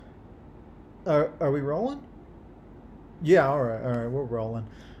Are we rolling? Yeah, all right, we're rolling.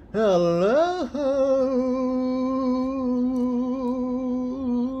 Hello.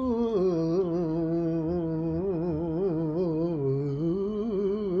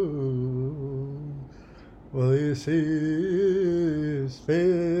 Well, this is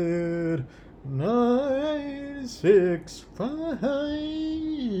Fed 965.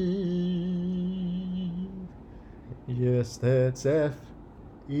 Yes, that's FED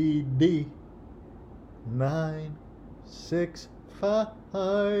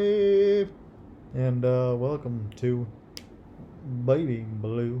 965. And welcome to Baby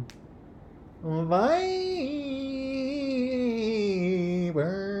Blue Viber.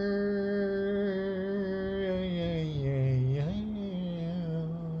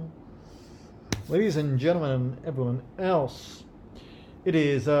 Ladies and gentlemen, and everyone else, it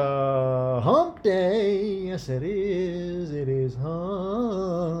is hump day. Yes, it is. It is hump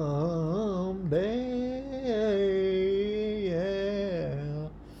day.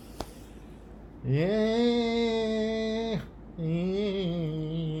 Yeah. Yeah.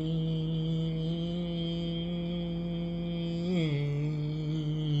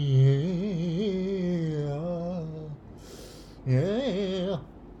 Yeah.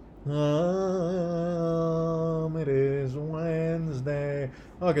 It is Wednesday,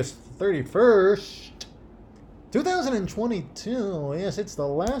 August 31st, 2022. Yes, it's the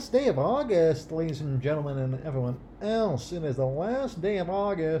last day of August, ladies and gentlemen, and everyone else. It is the last day of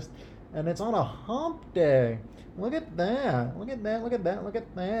August, and it's on a hump day. Look at that. Look at that. Look at that. Look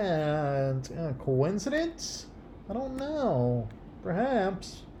at that. Coincidence? I don't know.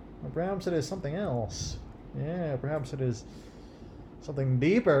 Perhaps. Or perhaps it is something else. Yeah, perhaps it is something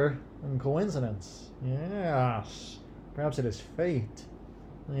deeper than coincidence. Yes. Perhaps it is fate.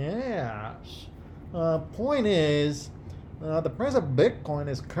 Yes. Point is, the price of Bitcoin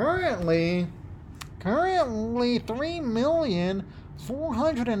is currently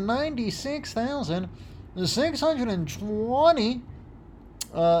 3,496,620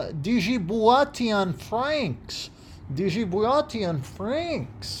 Djiboutian francs. Djiboutian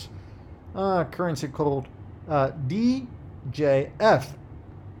francs. Currency called DJF.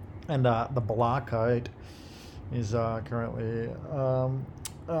 And the block height is currently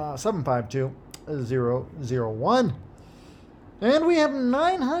 752,001. And we have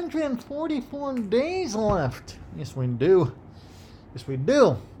 944 days left. Yes, we do. Yes, we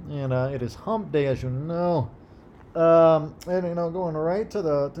do. And it is hump day, as you know. And going right to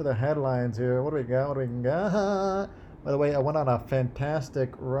the headlines here. What do we got? What do we got? By the way, I went on a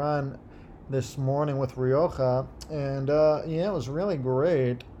fantastic run this morning with Rioja, and yeah, it was really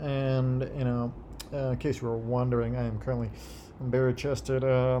great. And in case you were wondering, I am currently bare-chested.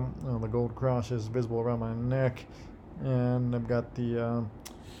 The gold cross is visible around my neck, and I've got the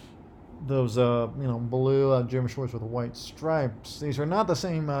those blue gym shorts with white stripes. These are not the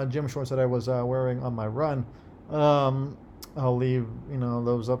same gym shorts that I was wearing on my run. I'll leave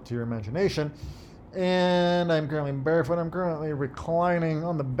those up to your imagination. And I'm currently barefoot. I'm currently reclining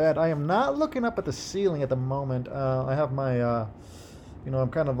on the bed. I am not looking up at the ceiling at the moment. I have my I'm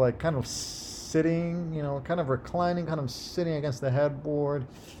kind of sitting, kind of reclining, kind of sitting against the headboard.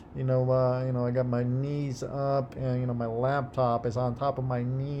 I got my knees up, and my laptop is on top of my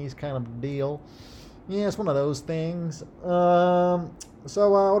knees, kind of deal. Yeah, it's one of those things. So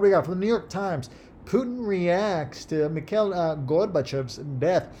what do we got from the New York Times? Putin reacts to Mikhail Gorbachev's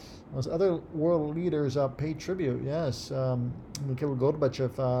death. Those other world leaders pay tribute. Yes, Mikhail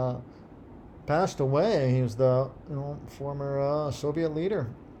Gorbachev passed away. He was the former Soviet leader,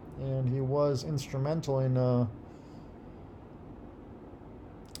 and he was instrumental in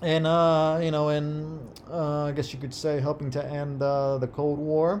I guess you could say helping to end the Cold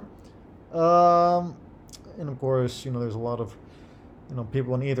War. And of course, there's a lot of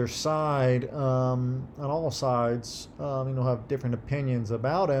people on either side, on all sides, have different opinions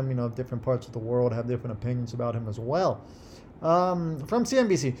about him. Different parts of the world have different opinions about him as well. From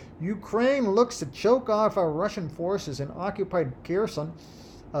CNBC, Ukraine looks to choke off our Russian forces in occupied Kherson.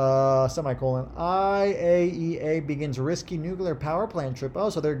 Semicolon. IAEA begins risky nuclear power plant trip. Oh,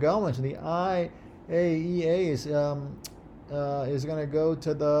 so they're going. So the IAEA is going to go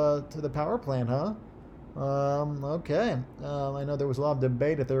to the power plant, huh? Okay. I know there was a lot of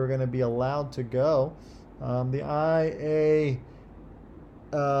debate if they were going to be allowed to go. The IAEA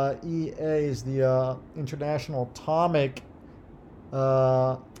is the International Atomic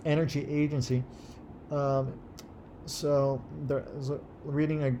Energy Agency. So there's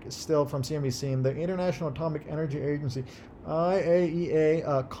reading still from CNBC. The International Atomic Energy Agency,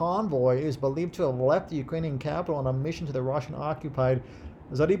 IAEA convoy is believed to have left the Ukrainian capital on a mission to the Russian-occupied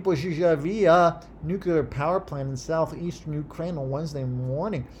Zaporizhzhia nuclear power plant in southeastern Ukraine on Wednesday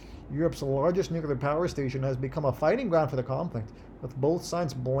morning. Europe's largest nuclear power station has become a fighting ground for the conflict, with both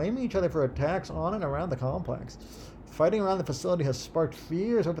sides blaming each other for attacks on and around the complex. Fighting around the facility has sparked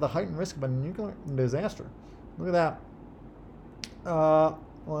fears over the heightened risk of a nuclear disaster. Look at that. I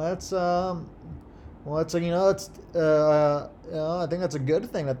think that's a good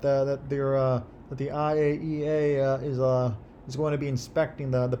thing that the IAEA is going to be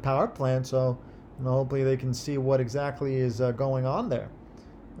inspecting the power plant. So, hopefully they can see what exactly is going on there,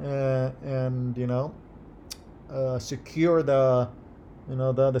 and secure the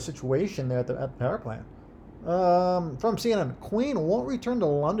situation there at the power plant. From CNN, Queen won't return to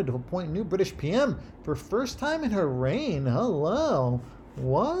London to appoint new British PM for first time in her reign. Hello.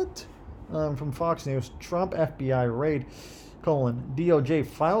 What? From Fox News, Trump FBI raid, DOJ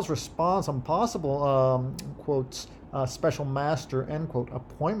files response on possible, quotes, special master, end quote,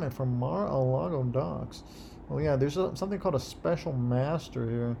 appointment for Mar-a-Lago docks. Oh yeah, there's something called a special master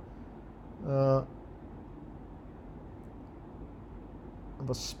here. Of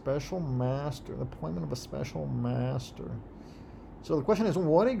a special master, the appointment of a special master. So the question is,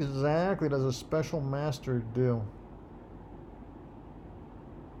 what exactly does a special master do?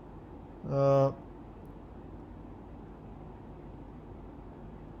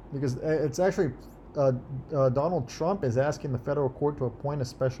 Because it's actually Donald Trump is asking the federal court to appoint a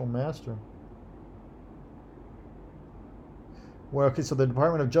special master. Well, okay, so the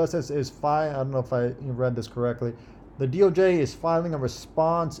Department of Justice is I don't know if I read this correctly. The DOJ is filing a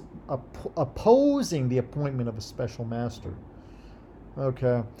response opposing the appointment of a special master.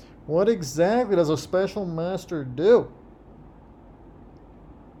 Okay. What exactly does a special master do?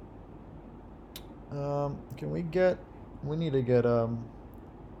 We need to get, I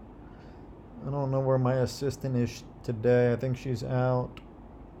don't know where my assistant is today. I think she's out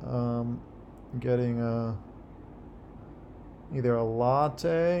getting either a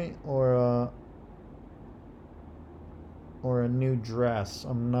latte or a new dress.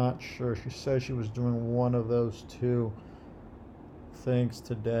 I'm not sure. She said she was doing one of those two things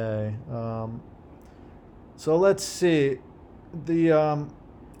today. So let's see.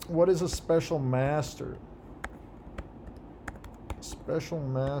 What is a special master? Special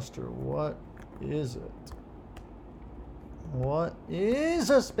master, what is it? What is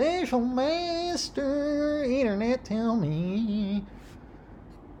a special master? Internet, tell me.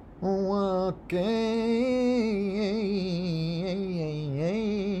 Okay.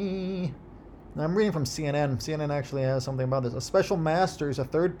 I'm reading from CNN. CNN actually has something about this. A special master is a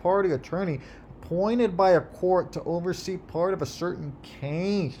third-party attorney appointed by a court to oversee part of a certain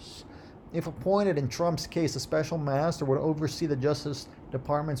case. If appointed in Trump's case, a special master would oversee the Justice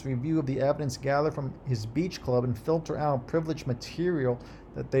Department's review of the evidence gathered from his beach club and filter out privileged material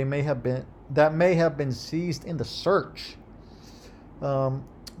that may have been seized in the search.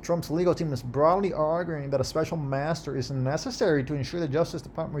 Trump's legal team is broadly arguing that a special master is necessary to ensure the Justice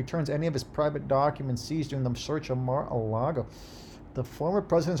Department returns any of his private documents seized during the search of Mar-a-Lago. The former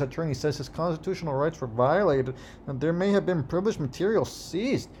president's attorney says his constitutional rights were violated and there may have been privileged material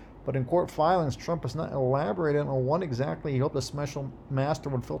seized. But in court filings, Trump has not elaborated on what exactly he hoped the special master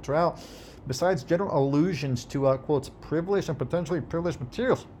would filter out, besides general allusions to, quotes, privileged and potentially privileged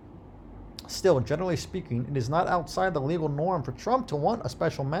materials. Still, generally speaking, it is not outside the legal norm for Trump to want a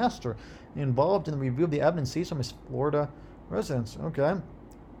special master involved in the review of the evidence seized from his Florida residence. Okay.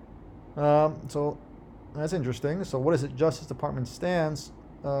 So that's interesting. So what is it? Justice Department stands.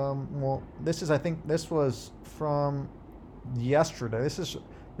 Well, I think this was from yesterday.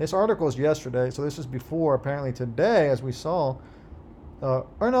 This article is yesterday, so this is before, apparently today, as we saw.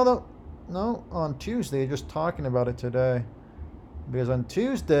 On Tuesday, just talking about it today. Because on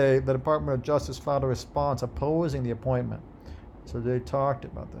Tuesday, the Department of Justice filed a response opposing the appointment. So they talked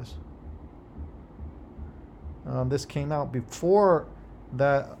about this. This came out before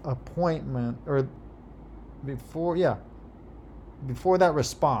that appointment, or before that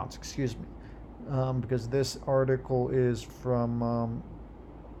response, excuse me. Because this article is from...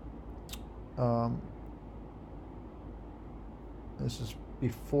 this is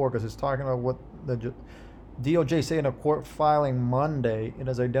before, because it's talking about what the DOJ say in a court filing Monday. It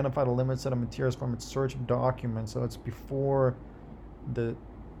has identified a limited set of materials from its search of documents. So it's before it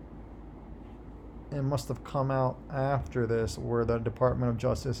must have come out after this, where the Department of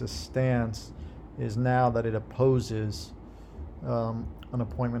Justice's stance is now that it opposes an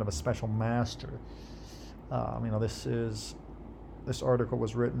appointment of a special master. This article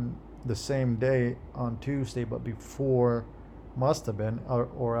was written the same day on Tuesday, but before, must have been,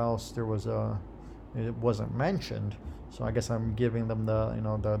 or else it wasn't mentioned. So I guess I'm giving them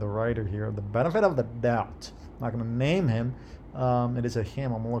the writer here the benefit of the doubt. I'm not going to name him. It is a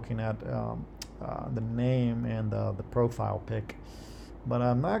him. I'm looking at the name and the profile pic, but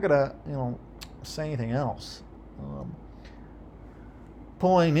I'm not going to say anything else.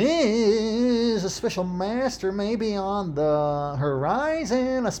 Point is, a special master may be on the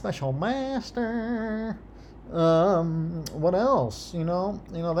horizon. A special master. What else?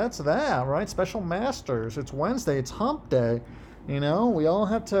 That's that, right? Special masters. It's Wednesday. It's hump day. We all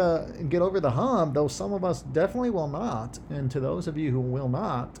have to get over the hump, though some of us definitely will not. And to those of you who will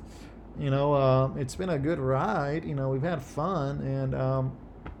not, it's been a good ride. We've had fun, and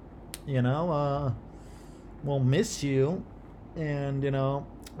we'll miss you. And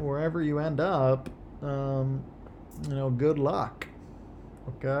wherever you end up, good luck.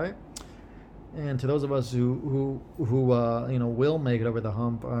 Okay. And to those of us who will make it over the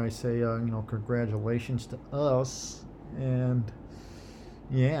hump, I say congratulations to us, and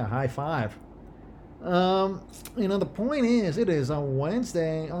yeah, high five. The point is, it is on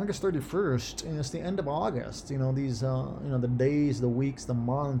Wednesday, August 31st, and it's the end of August. These the days, the weeks, the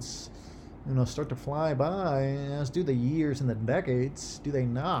months, start to fly by, as do the years and the decades, do they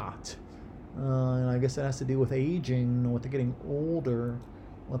not? And I guess that has to do with aging, with getting older,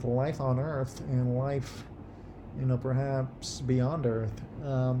 with life on Earth and life, perhaps beyond Earth.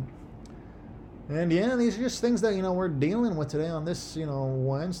 And yeah, these are just things that, we're dealing with today on this,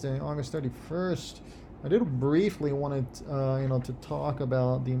 Wednesday, August 31st. I did briefly wanted, to talk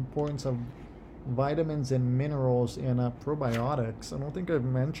about the importance of vitamins and minerals and probiotics. I don't think I've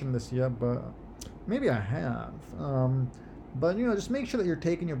mentioned this yet, but maybe I have. But just make sure that you're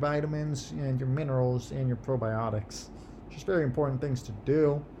taking your vitamins and your minerals and your probiotics. Just very important things to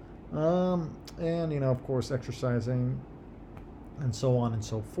do. And of course, exercising and so on and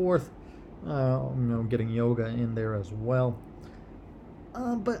so forth. Getting yoga in there as well.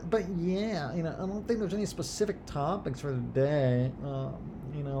 But yeah, I don't think there's any specific topics for the day.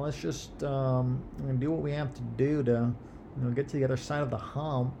 Let's just do what we have to do to get to the other side of the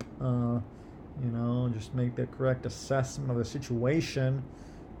hump. Just make the correct assessment of the situation.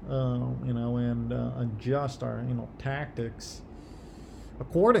 And adjust our tactics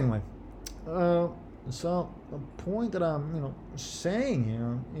accordingly. So the point that I'm saying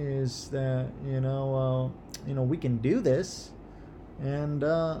here is that we can do this, and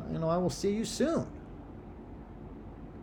I will see you soon.